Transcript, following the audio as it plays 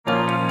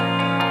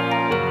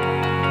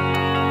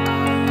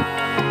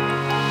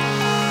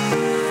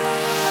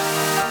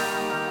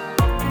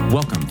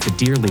to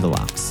Dear Legal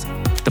Ops,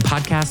 the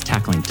podcast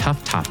tackling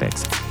tough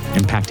topics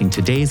impacting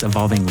today's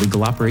evolving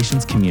legal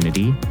operations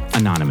community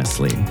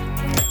anonymously.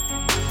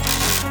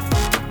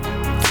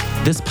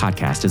 This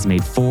podcast is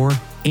made for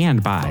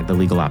and by the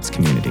legal ops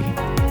community.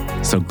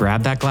 So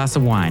grab that glass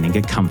of wine and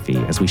get comfy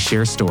as we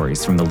share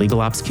stories from the legal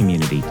ops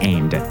community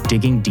aimed at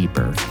digging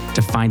deeper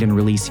to find and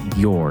release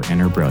your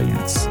inner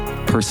brilliance,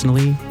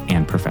 personally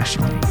and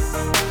professionally.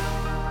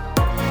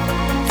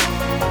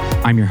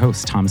 I'm your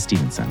host, Tom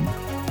Stevenson.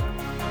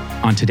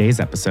 On today's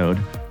episode,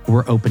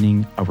 we're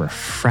opening a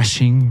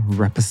refreshing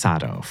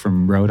reposado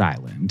from Rhode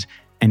Island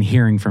and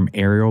hearing from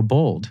Ariel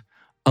Bold,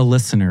 a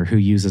listener who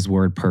uses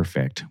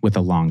WordPerfect with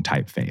a long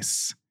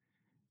typeface.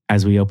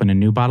 As we open a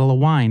new bottle of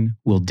wine,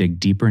 we'll dig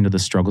deeper into the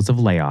struggles of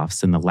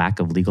layoffs and the lack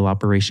of legal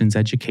operations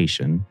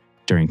education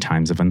during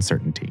times of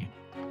uncertainty.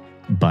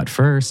 But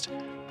first,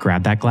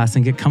 grab that glass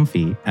and get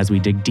comfy as we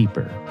dig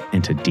deeper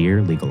into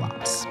Dear Legal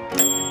Ops.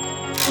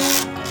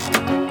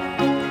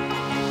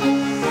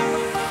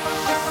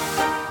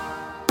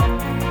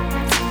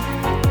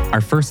 Our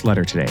first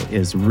letter today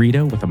is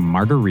Rita with a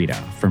margarita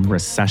from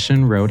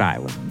Recession, Rhode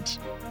Island.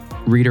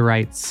 Rita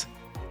writes,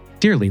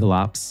 Dear Legal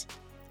Ops,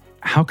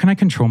 how can I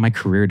control my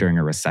career during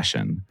a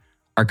recession?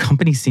 Our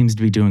company seems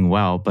to be doing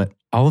well, but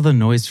all of the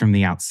noise from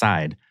the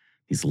outside,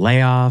 these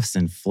layoffs,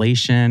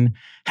 inflation,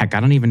 heck,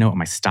 I don't even know what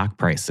my stock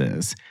price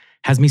is,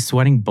 has me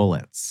sweating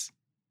bullets.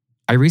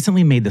 I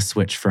recently made the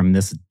switch from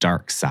this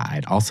dark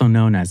side, also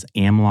known as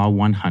AmLaw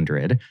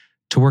 100,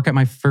 to work at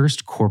my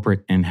first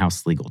corporate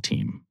in-house legal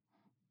team.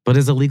 But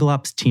as a legal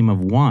ops team of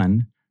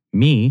one,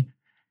 me,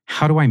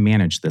 how do I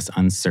manage this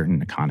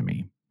uncertain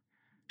economy?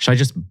 Should I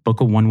just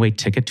book a one-way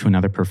ticket to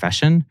another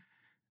profession?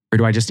 Or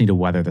do I just need to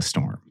weather the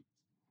storm?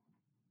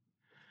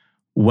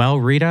 Well,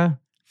 Rita,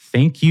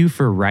 thank you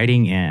for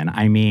writing in.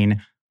 I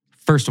mean,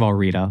 first of all,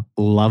 Rita,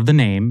 love the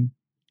name.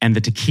 And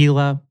the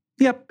tequila,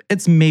 yep,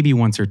 it's maybe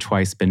once or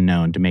twice been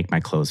known to make my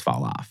clothes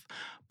fall off.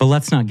 But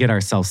let's not get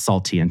ourselves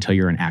salty until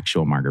you're an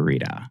actual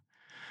margarita.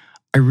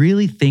 I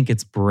really think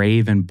it's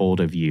brave and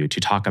bold of you to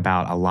talk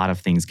about a lot of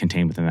things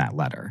contained within that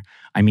letter.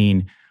 I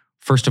mean,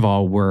 first of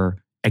all, we're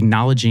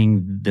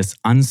acknowledging this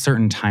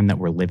uncertain time that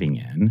we're living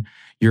in.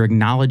 You're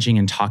acknowledging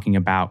and talking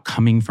about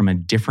coming from a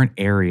different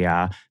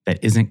area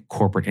that isn't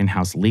corporate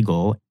in-house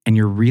legal, and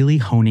you're really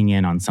honing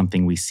in on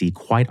something we see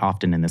quite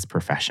often in this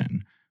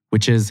profession,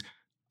 which is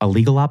a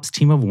legal ops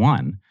team of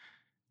one.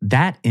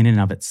 That in and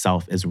of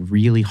itself is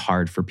really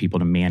hard for people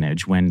to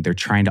manage when they're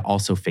trying to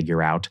also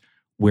figure out,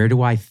 where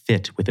do I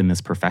fit within this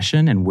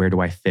profession and where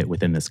do I fit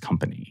within this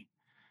company?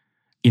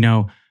 You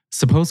know,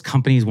 suppose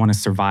companies want to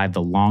survive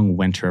the long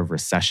winter of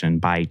recession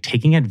by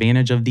taking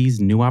advantage of these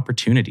new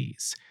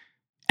opportunities,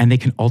 and they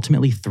can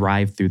ultimately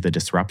thrive through the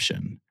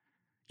disruption.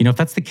 You know, if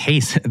that's the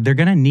case, they're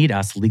going to need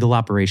us legal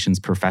operations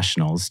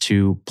professionals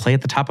to play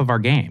at the top of our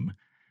game.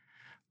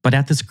 But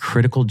at this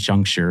critical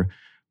juncture,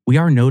 we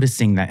are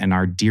noticing that in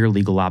our Dear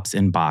Legal Ops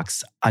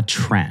inbox, a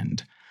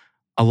trend.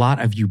 A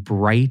lot of you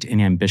bright and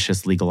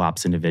ambitious legal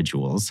ops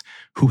individuals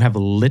who have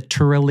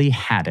literally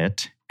had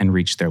it and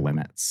reached their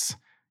limits.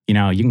 You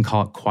know, you can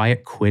call it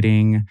quiet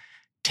quitting,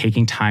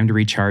 taking time to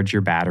recharge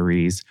your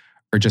batteries,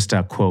 or just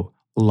a, quote,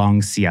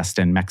 long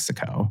siesta in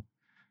Mexico.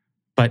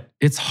 But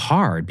it's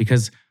hard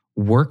because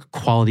work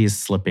quality is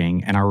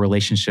slipping and our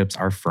relationships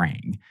are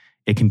fraying.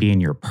 It can be in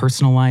your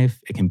personal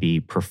life, it can be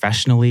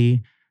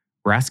professionally.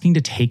 We're asking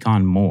to take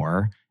on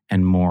more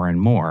and more and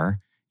more,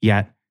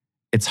 yet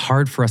it's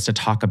hard for us to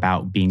talk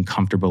about being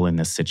comfortable in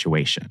this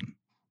situation.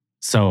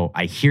 So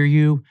I hear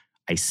you,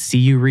 I see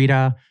you,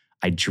 Rita.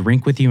 I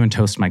drink with you and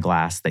toast my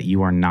glass that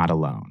you are not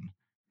alone.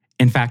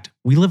 In fact,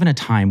 we live in a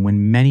time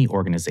when many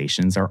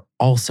organizations are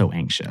also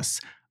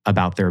anxious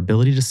about their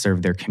ability to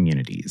serve their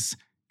communities,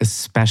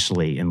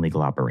 especially in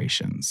legal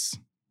operations.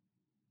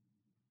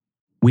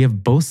 We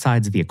have both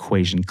sides of the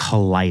equation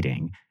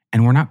colliding,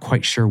 and we're not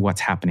quite sure what's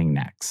happening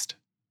next.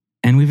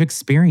 And we've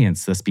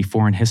experienced this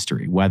before in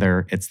history,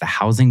 whether it's the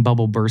housing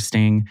bubble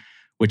bursting,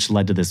 which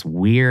led to this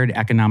weird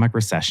economic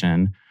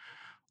recession,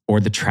 or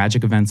the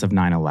tragic events of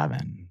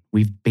 9/11.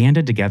 We've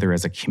banded together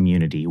as a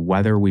community,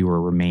 whether we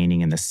were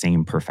remaining in the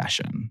same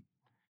profession.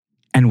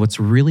 And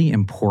what's really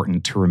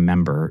important to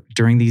remember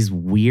during these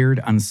weird,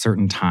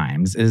 uncertain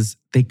times is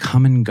they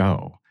come and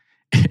go.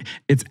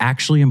 It's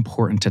actually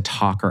important to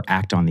talk or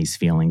act on these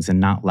feelings and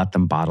not let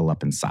them bottle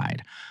up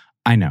inside.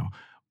 I know.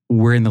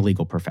 We're in the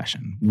legal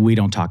profession. We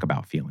don't talk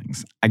about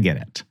feelings. I get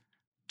it.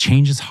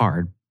 Change is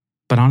hard,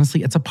 but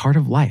honestly, it's a part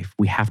of life.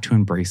 We have to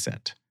embrace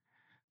it.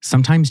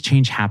 Sometimes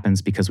change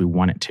happens because we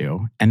want it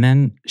to, and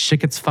then shit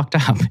gets fucked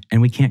up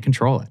and we can't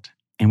control it,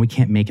 and we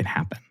can't make it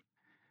happen.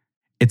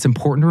 It's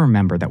important to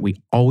remember that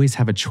we always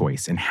have a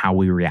choice in how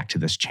we react to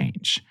this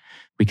change.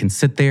 We can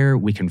sit there,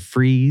 we can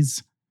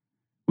freeze,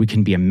 we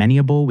can be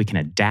amenable, we can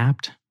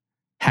adapt.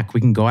 Heck,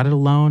 we can go at it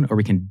alone, or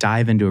we can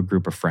dive into a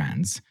group of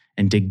friends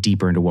and dig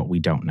deeper into what we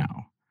don't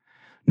know.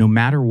 No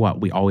matter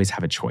what, we always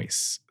have a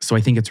choice. So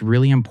I think it's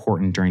really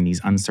important during these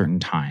uncertain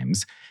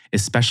times,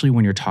 especially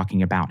when you're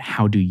talking about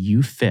how do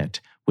you fit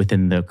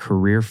within the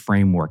career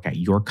framework at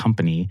your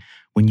company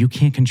When you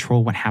can't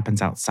control what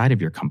happens outside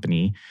of your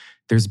company,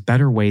 there's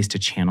better ways to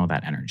channel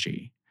that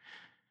energy.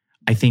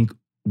 I think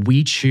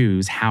we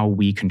choose how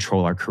we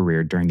control our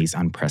career during these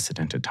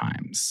unprecedented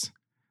times.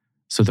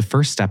 So the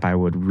first step I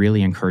would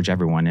really encourage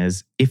everyone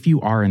is, if you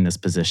are in this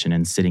position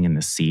and sitting in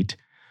this seat,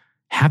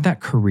 have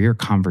that career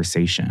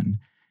conversation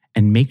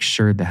and make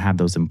sure to have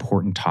those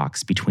important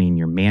talks between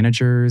your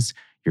managers,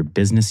 your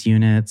business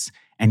units,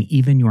 and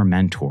even your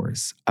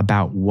mentors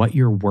about what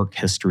your work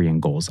history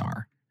and goals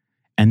are.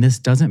 And this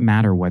doesn't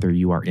matter whether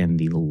you are in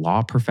the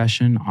law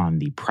profession on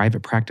the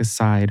private practice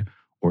side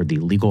or the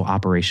legal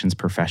operations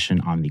profession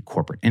on the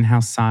corporate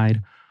in-house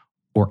side,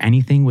 or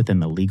anything within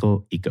the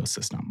legal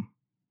ecosystem.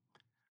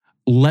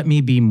 Let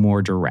me be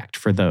more direct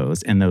for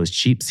those in those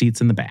cheap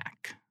seats in the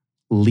back.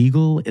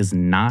 Legal is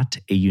not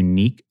a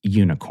unique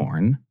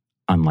unicorn,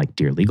 unlike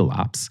Dear Legal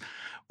Ops,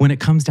 when it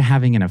comes to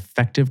having an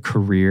effective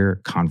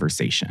career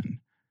conversation.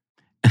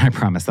 And I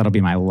promise that'll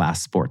be my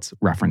last sports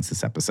reference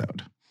this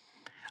episode.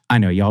 I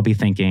know y'all be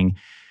thinking,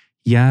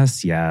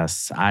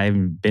 yes,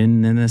 I've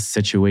been in this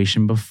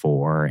situation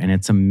before, and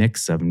it's a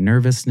mix of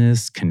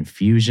nervousness,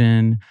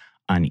 confusion,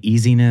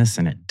 uneasiness,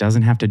 and it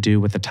doesn't have to do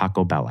with the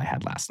Taco Bell I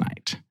had last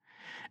night.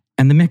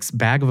 And the mixed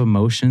bag of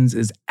emotions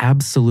is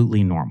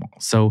absolutely normal.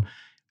 So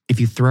if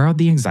you throw out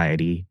the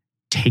anxiety,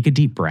 take a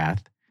deep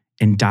breath,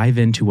 and dive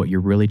into what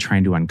you're really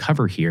trying to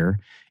uncover here,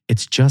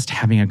 it's just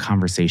having a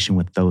conversation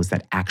with those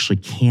that actually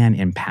can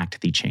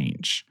impact the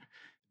change.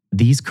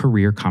 These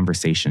career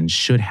conversations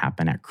should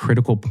happen at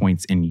critical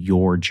points in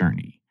your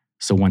journey.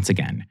 So once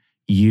again,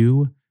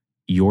 you,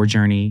 your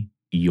journey,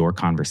 your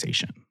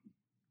conversation.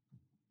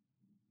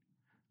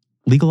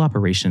 Legal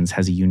operations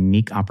has a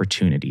unique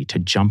opportunity to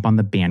jump on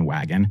the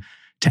bandwagon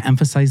to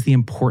emphasize the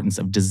importance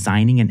of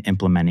designing and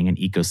implementing an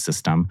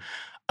ecosystem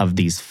of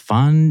these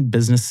fun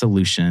business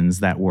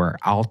solutions that we're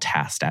all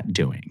tasked at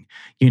doing.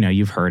 You know,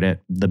 you've heard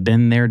it, the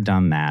been there,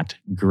 done that,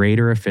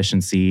 greater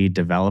efficiency,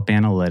 develop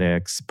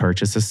analytics,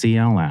 purchase a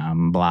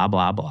CLM, blah,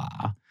 blah,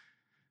 blah.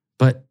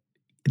 But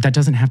that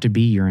doesn't have to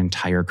be your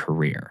entire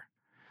career.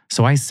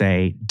 So I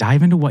say,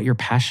 dive into what you're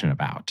passionate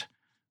about.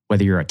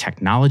 Whether you're a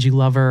technology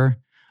lover,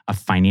 a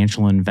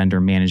financial and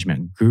vendor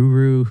management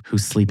guru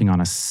who's sleeping on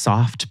a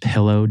soft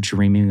pillow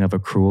dreaming of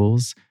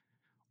accruals,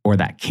 or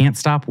that can't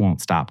stop,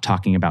 won't stop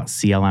talking about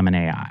CLM and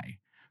AI.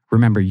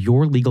 Remember,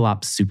 your legal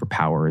ops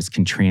superpowers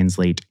can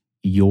translate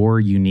your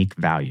unique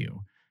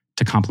value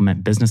to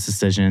complement business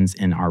decisions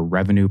in our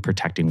revenue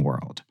protecting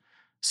world.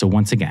 So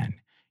once again,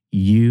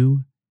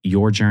 you,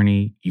 your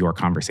journey, your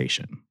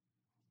conversation.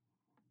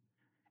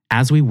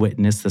 As we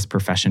witness this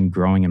profession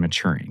growing and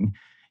maturing,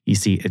 you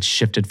see it's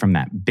shifted from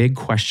that big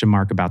question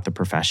mark about the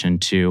profession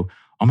to,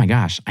 oh my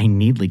gosh, I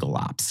need legal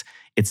ops.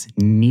 It's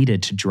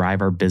needed to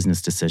drive our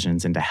business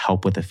decisions and to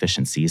help with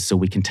efficiencies so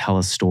we can tell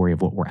a story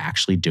of what we're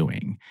actually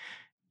doing.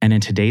 And in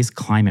today's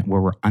climate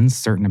where we're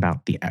uncertain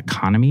about the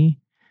economy,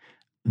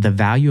 the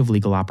value of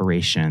legal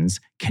operations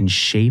can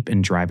shape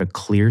and drive a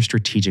clear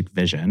strategic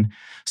vision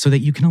so that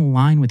you can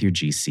align with your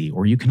GC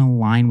or you can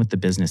align with the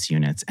business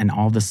units, and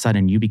all of a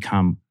sudden you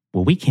become,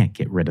 well, we can't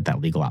get rid of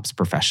that legal ops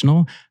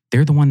professional.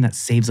 They're the one that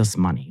saves us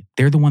money.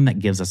 They're the one that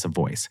gives us a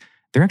voice.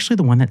 They're actually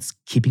the one that's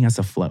keeping us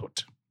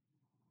afloat.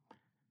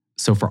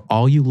 So for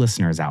all you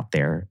listeners out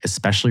there,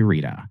 especially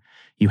Rita,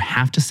 you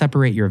have to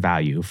separate your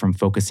value from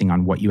focusing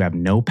on what you have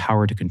no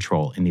power to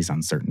control in these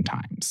uncertain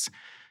times.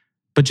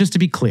 But just to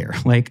be clear,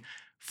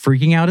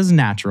 freaking out is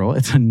natural.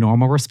 It's a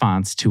normal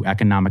response to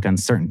economic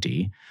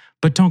uncertainty,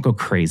 but don't go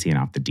crazy and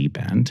off the deep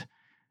end.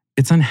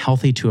 It's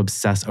unhealthy to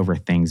obsess over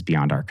things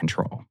beyond our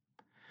control.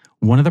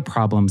 One of the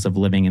problems of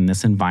living in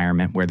this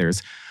environment where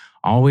there's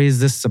always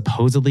this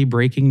supposedly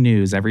breaking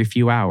news every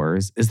few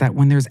hours is that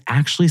when there's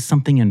actually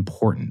something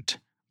important,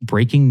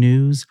 breaking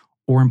news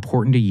or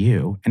important to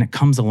you, and it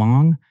comes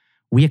along,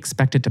 we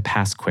expect it to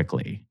pass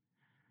quickly.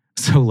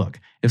 So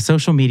look, if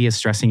social media is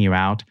stressing you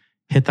out,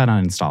 hit that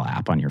uninstall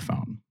app on your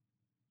phone.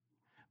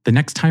 The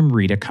next time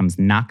Rita comes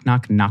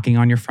knocking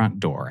on your front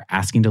door,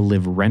 asking to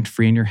live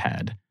rent-free in your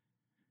head,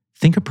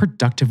 think of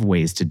productive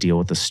ways to deal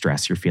with the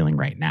stress you're feeling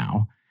right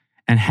now,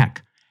 and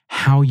heck,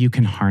 how you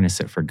can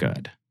harness it for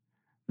good.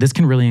 This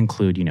can really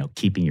include,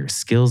 keeping your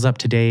skills up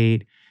to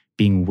date,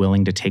 being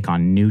willing to take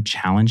on new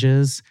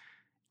challenges,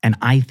 and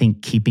I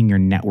think keeping your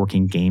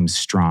networking game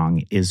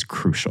strong is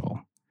crucial.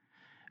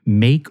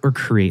 Make or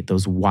create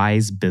those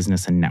wise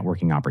business and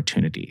networking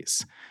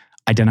opportunities.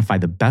 Identify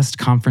the best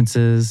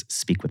conferences,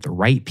 speak with the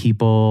right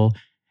people,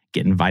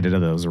 get invited to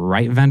those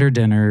right vendor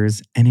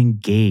dinners, and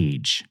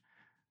engage.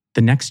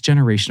 The next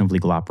generation of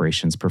legal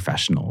operations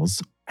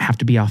professionals have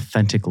to be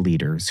authentic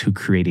leaders who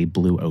create a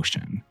blue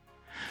ocean.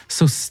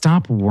 So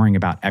stop worrying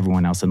about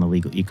everyone else in the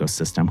legal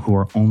ecosystem who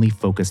are only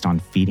focused on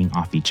feeding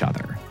off each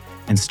other,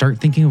 and start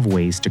thinking of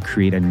ways to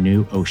create a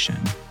new ocean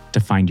to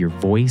find your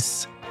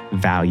voice,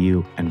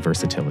 value, and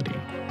versatility.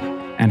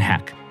 And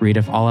heck, Rita,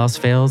 if all else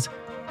fails,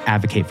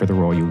 advocate for the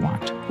role you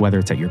want, whether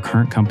it's at your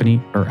current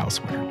company or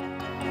elsewhere.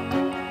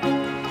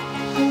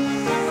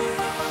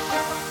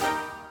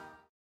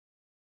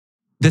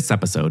 This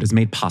episode is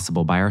made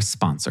possible by our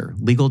sponsor,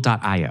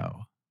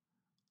 Legal.io.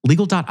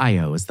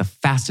 Legal.io is the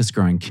fastest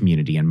growing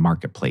community and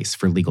marketplace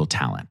for legal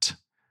talent.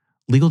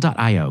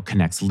 Legal.io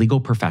connects legal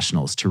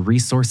professionals to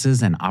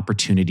resources and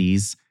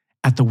opportunities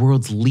at the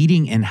world's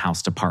leading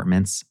in-house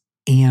departments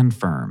and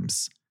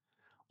firms.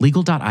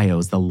 Legal.io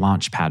is the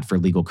launchpad for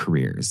legal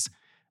careers,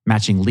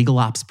 matching legal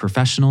ops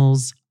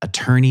professionals,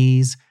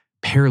 attorneys,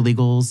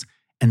 paralegals,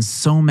 and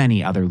so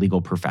many other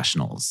legal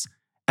professionals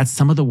at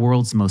some of the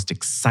world's most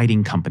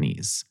exciting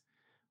companies,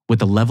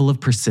 with a level of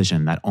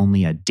precision that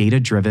only a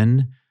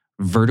data-driven,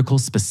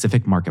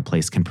 vertical-specific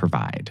marketplace can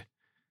provide.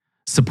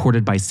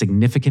 Supported by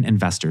significant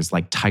investors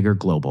like Tiger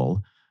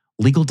Global,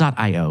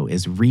 Legal.io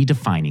is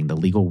redefining the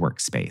legal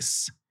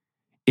workspace.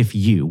 If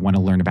you want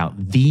to learn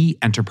about the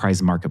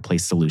enterprise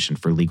marketplace solution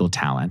for legal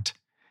talent,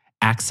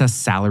 access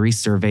salary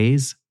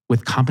surveys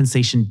with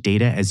compensation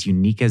data as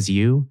unique as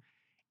you,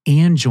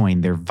 and join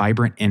their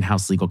vibrant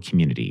in-house legal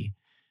community,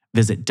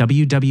 visit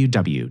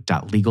www.legal.io.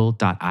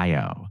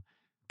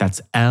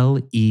 That's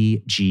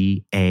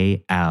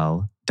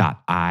legal.io.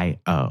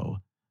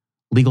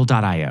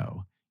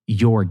 Legal.io,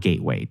 your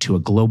gateway to a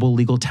global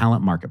legal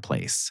talent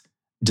marketplace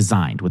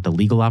designed with the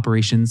legal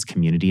operations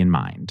community in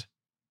mind.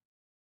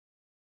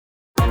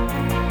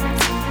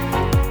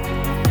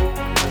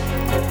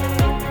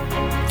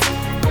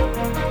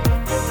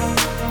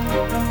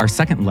 Our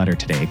second letter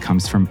today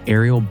comes from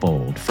Ariel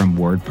Bold from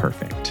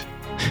WordPerfect.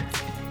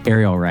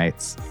 Ariel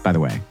writes, by the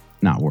way,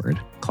 not Word,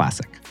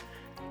 classic.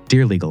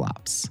 Dear Legal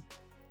Ops,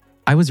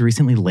 I was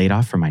recently laid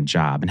off from my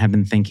job and have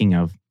been thinking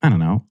of,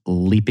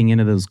 leaping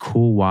into those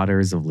cool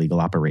waters of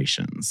legal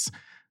operations.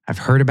 I've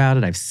heard about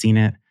it, I've seen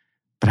it,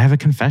 but I have a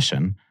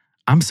confession.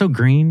 I'm so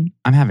green,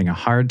 I'm having a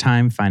hard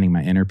time finding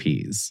my inner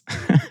peas.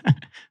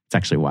 It's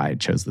actually why I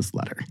chose this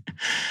letter.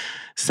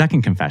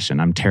 Second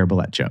confession, I'm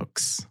terrible at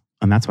jokes,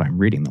 and that's why I'm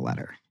reading the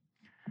letter.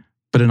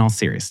 But in all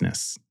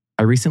seriousness,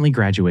 I recently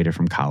graduated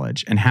from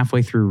college and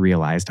halfway through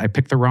realized I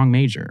picked the wrong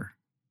major.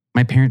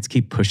 My parents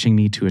keep pushing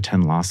me to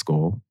attend law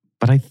school,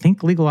 but I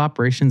think legal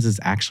operations is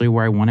actually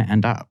where I want to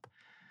end up.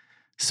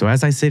 So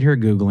as I sit here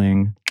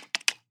Googling,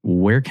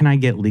 where can I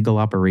get legal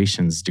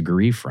operations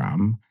degree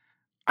from?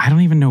 I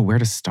don't even know where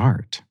to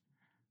start.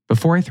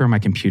 Before I throw my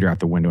computer out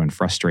the window in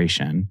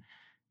frustration,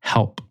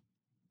 help.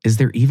 Is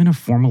there even a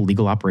formal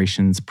legal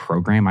operations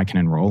program I can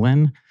enroll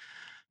in?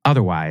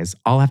 Otherwise,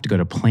 I'll have to go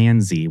to Plan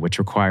Z, which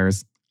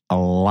requires a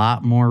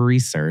lot more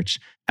research,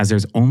 as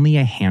there's only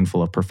a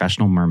handful of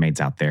professional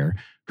mermaids out there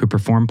who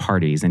perform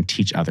parties and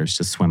teach others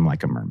to swim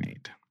like a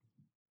mermaid.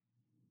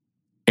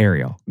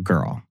 Ariel,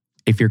 girl,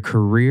 if your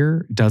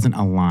career doesn't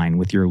align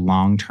with your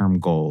long-term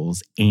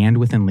goals and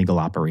within legal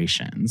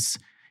operations,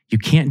 you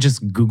can't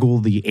just Google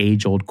the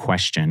age-old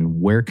question,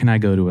 where can I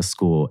go to a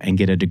school and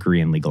get a degree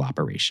in legal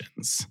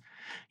operations?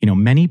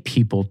 Many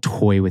people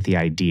toy with the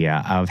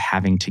idea of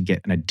having to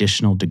get an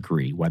additional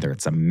degree, whether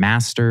it's a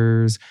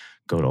master's,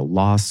 go to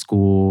law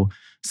school.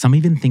 Some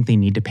even think they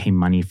need to pay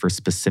money for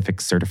specific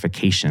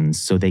certifications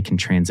so they can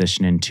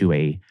transition into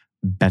a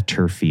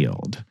better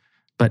field.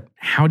 But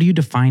how do you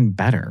define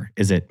better?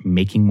 Is it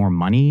making more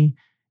money?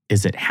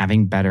 Is it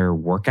having better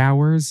work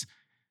hours?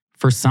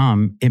 For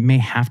some, it may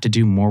have to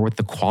do more with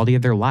the quality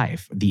of their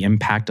life, the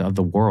impact of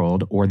the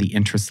world, or the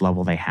interest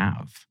level they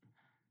have.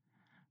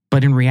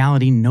 But in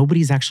reality,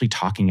 nobody's actually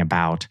talking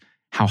about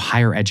how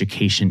higher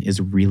education is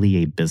really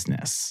a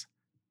business,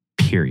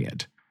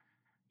 period.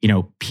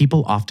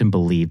 People often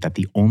believe that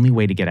the only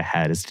way to get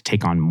ahead is to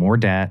take on more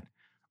debt,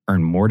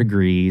 earn more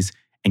degrees,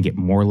 and get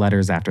more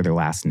letters after their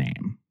last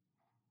name.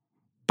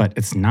 But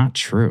it's not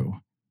true.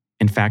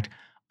 In fact,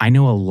 I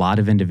know a lot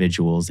of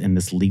individuals in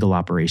this legal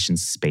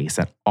operations space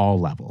at all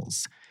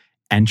levels,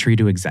 entry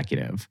to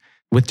executive,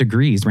 with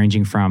degrees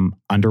ranging from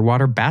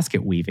underwater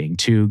basket weaving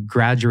to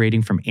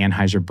graduating from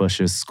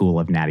Anheuser-Busch's School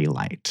of Natty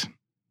Light.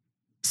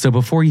 So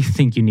before you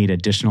think you need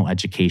additional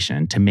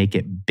education to make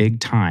it big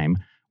time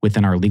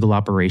within our legal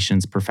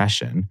operations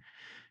profession,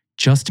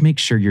 just make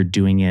sure you're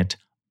doing it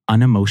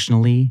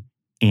unemotionally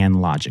and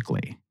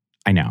logically.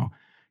 I know,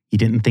 you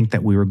didn't think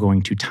that we were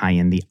going to tie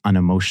in the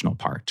unemotional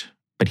part,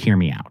 but hear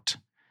me out.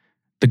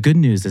 The good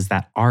news is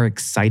that our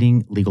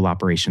exciting legal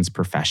operations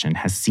profession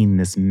has seen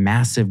this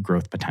massive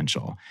growth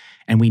potential,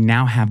 and we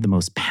now have the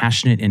most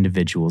passionate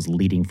individuals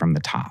leading from the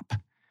top.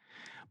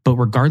 But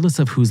regardless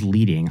of who's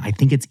leading, I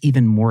think it's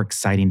even more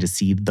exciting to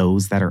see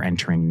those that are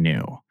entering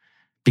new,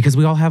 because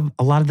we all have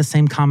a lot of the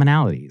same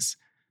commonalities.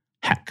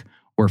 Heck,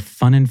 we're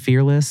fun and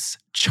fearless,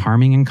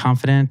 charming and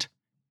confident,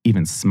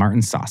 even smart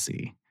and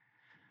saucy.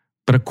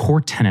 But a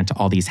core tenet to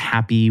all these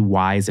happy,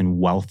 wise, and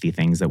wealthy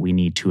things that we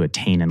need to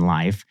attain in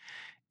life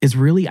is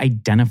really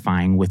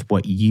identifying with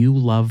what you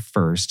love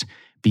first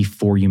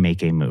before you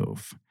make a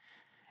move.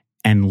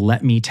 And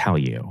let me tell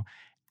you,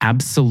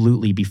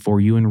 absolutely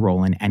before you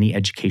enroll in any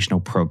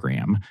educational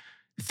program,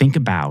 think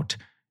about,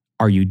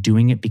 are you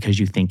doing it because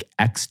you think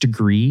X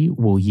degree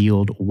will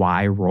yield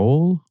Y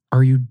role? Or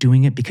are you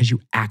doing it because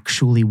you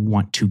actually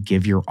want to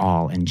give your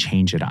all and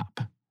change it up?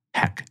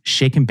 Heck,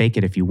 shake and bake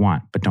it if you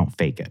want, but don't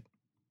fake it.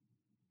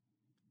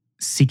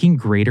 Seeking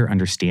greater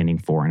understanding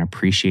for and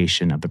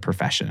appreciation of the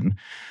profession,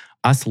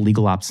 us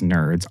legal ops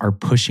nerds are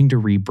pushing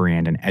to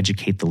rebrand and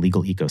educate the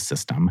legal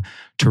ecosystem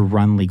to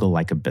run legal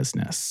like a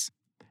business.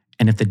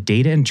 And if the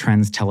data and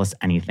trends tell us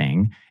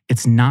anything,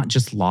 it's not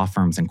just law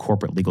firms and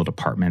corporate legal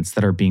departments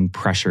that are being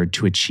pressured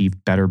to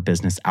achieve better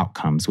business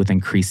outcomes with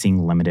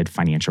increasing limited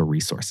financial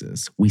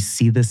resources. We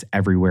see this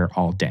everywhere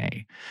all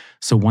day.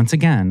 So once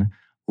again,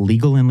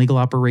 legal and legal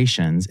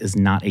operations is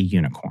not a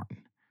unicorn.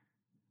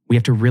 We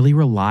have to really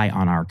rely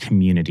on our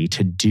community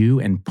to do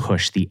and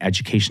push the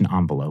education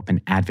envelope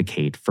and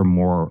advocate for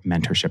more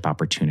mentorship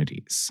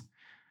opportunities.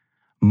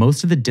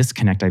 Most of the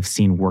disconnect I've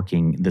seen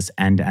working this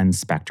end-to-end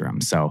spectrum,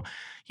 so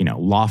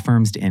law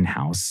firms to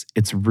in-house,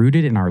 it's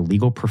rooted in our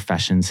legal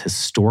profession's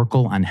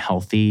historical,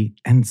 unhealthy,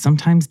 and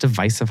sometimes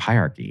divisive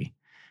hierarchy.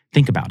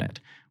 Think about it.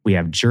 We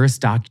have Juris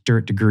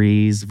Doctorate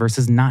degrees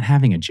versus not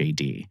having a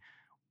JD.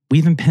 We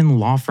even pin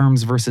law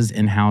firms versus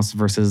in-house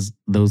versus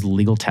those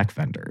legal tech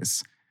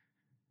vendors.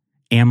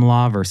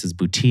 AmLaw versus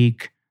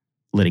boutique,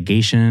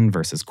 litigation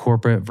versus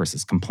corporate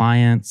versus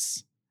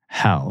compliance.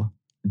 Hell,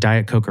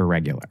 Diet Coke or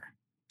regular.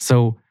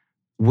 So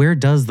where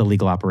does the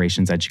legal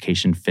operations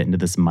education fit into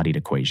this muddied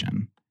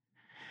equation?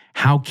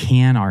 How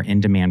can our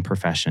in-demand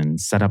profession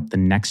set up the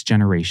next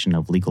generation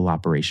of legal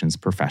operations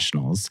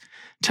professionals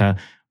to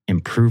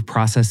improve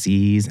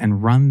processes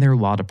and run their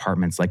law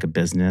departments like a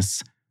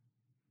business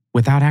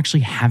without actually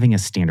having a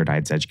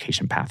standardized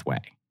education pathway?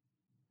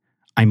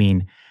 I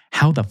mean,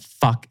 how the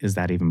fuck is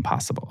that even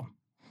possible?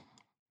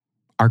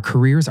 Our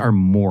careers are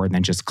more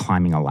than just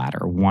climbing a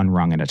ladder, one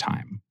rung at a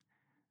time.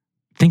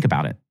 Think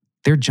about it.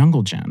 They're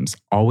jungle gyms,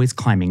 always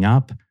climbing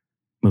up,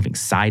 moving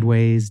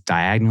sideways,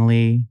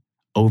 diagonally,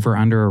 over,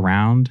 under,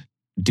 around.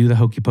 Do the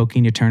hokey pokey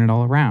and you turn it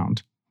all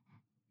around.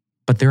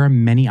 But there are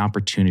many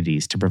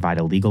opportunities to provide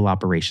a legal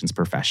operations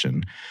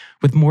profession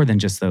with more than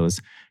just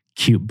those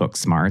cute book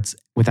smarts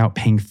without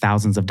paying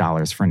thousands of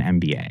dollars for an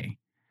MBA.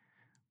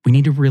 We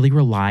need to really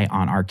rely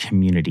on our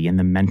community and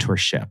the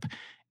mentorship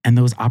and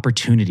those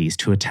opportunities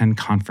to attend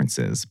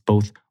conferences,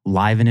 both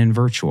live and in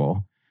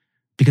virtual,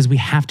 because we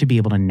have to be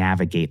able to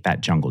navigate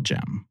that jungle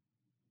gym.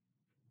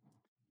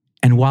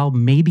 And while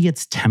maybe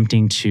it's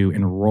tempting to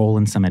enroll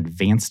in some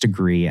advanced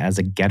degree as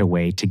a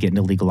getaway to get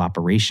into legal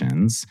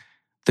operations,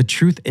 the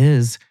truth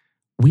is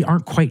we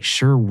aren't quite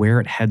sure where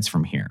it heads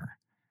from here.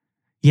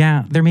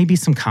 Yeah, there may be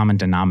some common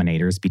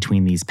denominators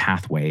between these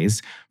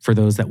pathways for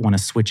those that want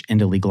to switch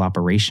into legal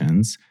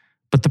operations,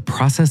 but the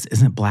process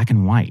isn't black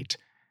and white.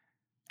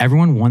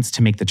 Everyone wants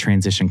to make the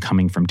transition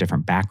coming from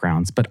different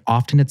backgrounds, but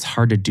often it's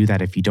hard to do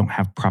that if you don't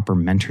have proper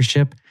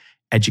mentorship,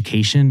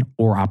 education,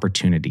 or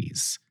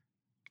opportunities.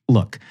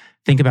 Look,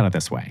 think about it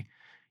this way.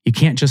 You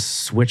can't just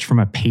switch from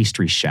a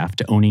pastry chef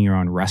to owning your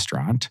own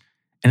restaurant.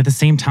 And at the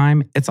same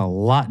time, it's a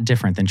lot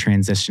different than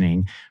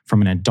transitioning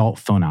from an adult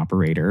phone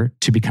operator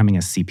to becoming a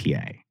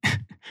CPA.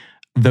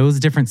 Those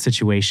different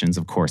situations,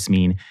 of course,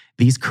 mean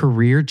these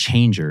career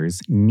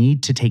changers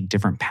need to take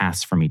different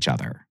paths from each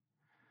other.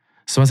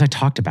 So as I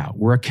talked about,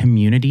 we're a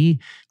community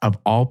of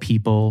all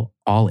people,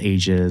 all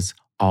ages,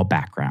 all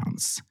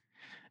backgrounds.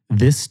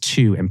 This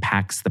too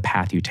impacts the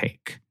path you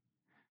take.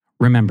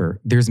 Remember,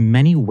 there's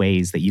many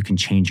ways that you can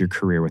change your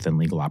career within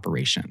legal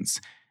operations.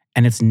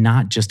 And it's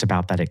not just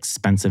about that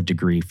expensive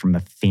degree from the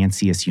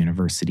fanciest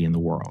university in the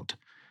world.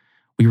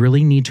 We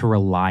really need to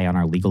rely on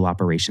our legal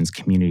operations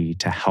community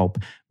to help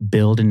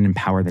build and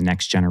empower the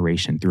next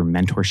generation through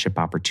mentorship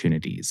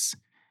opportunities.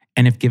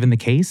 And if given the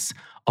case,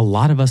 a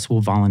lot of us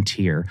will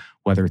volunteer,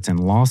 whether it's in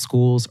law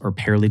schools or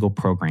paralegal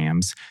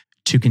programs,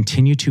 to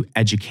continue to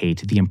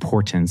educate the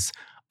importance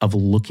of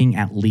looking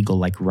at legal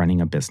like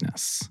running a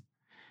business.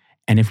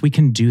 And if we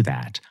can do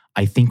that,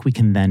 I think we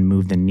can then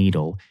move the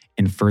needle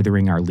in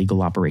furthering our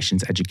legal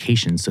operations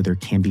education so there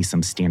can be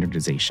some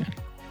standardization.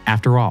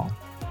 After all,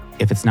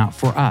 if it's not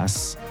for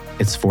us,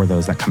 it's for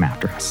those that come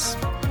after us.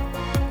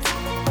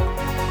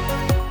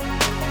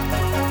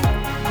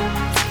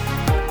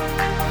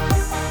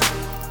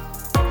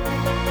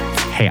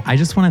 Hey, I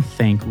just want to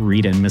thank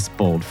Rita and Miss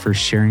Bold for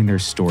sharing their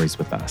stories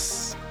with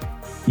us.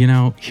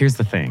 Here's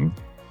the thing.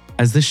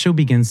 As this show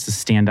begins to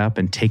stand up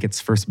and take its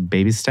first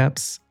baby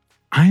steps,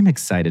 I'm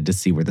excited to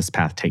see where this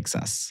path takes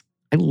us.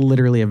 I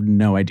literally have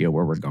no idea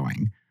where we're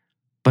going.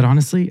 But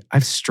honestly,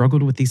 I've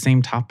struggled with these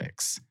same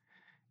topics.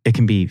 It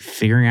can be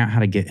figuring out how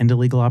to get into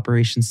legal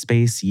operations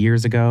space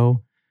years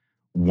ago,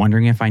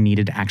 wondering if I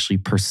needed to actually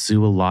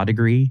pursue a law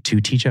degree to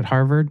teach at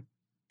Harvard.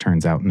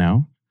 Turns out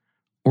no.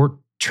 Or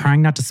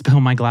trying not to spill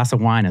my glass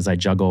of wine as I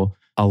juggle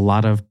a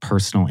lot of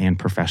personal and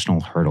professional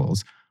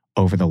hurdles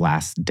over the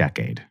last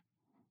decade.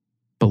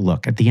 But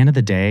look, at the end of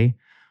the day,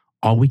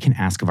 all we can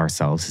ask of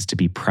ourselves is to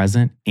be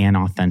present and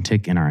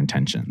authentic in our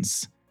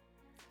intentions.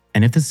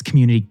 And if this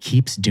community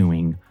keeps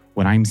doing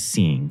what I'm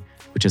seeing,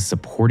 which is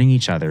supporting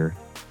each other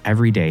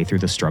every day through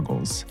the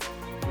struggles,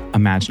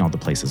 imagine all the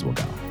places we'll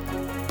go.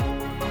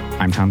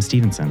 I'm Tom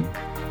Stevenson.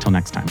 Till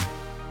next time.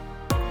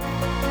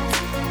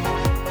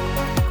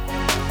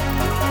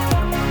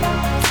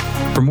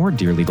 For more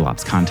Dear Legal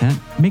Ops content,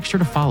 make sure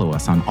to follow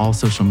us on all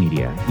social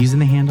media using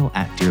the handle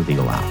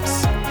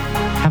 @DearLegalOps.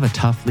 Have a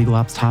tough legal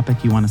ops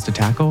topic you want us to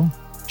tackle?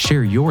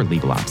 Share your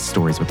legal ops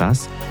stories with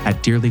us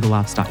at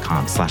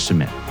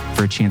dearlegalops.com/submit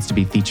for a chance to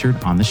be featured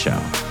on the show.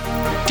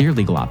 Dear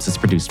Legal Ops is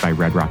produced by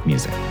Red Rock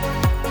Music.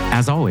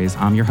 As always,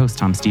 I'm your host,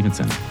 Tom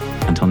Stevenson.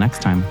 Until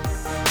next time.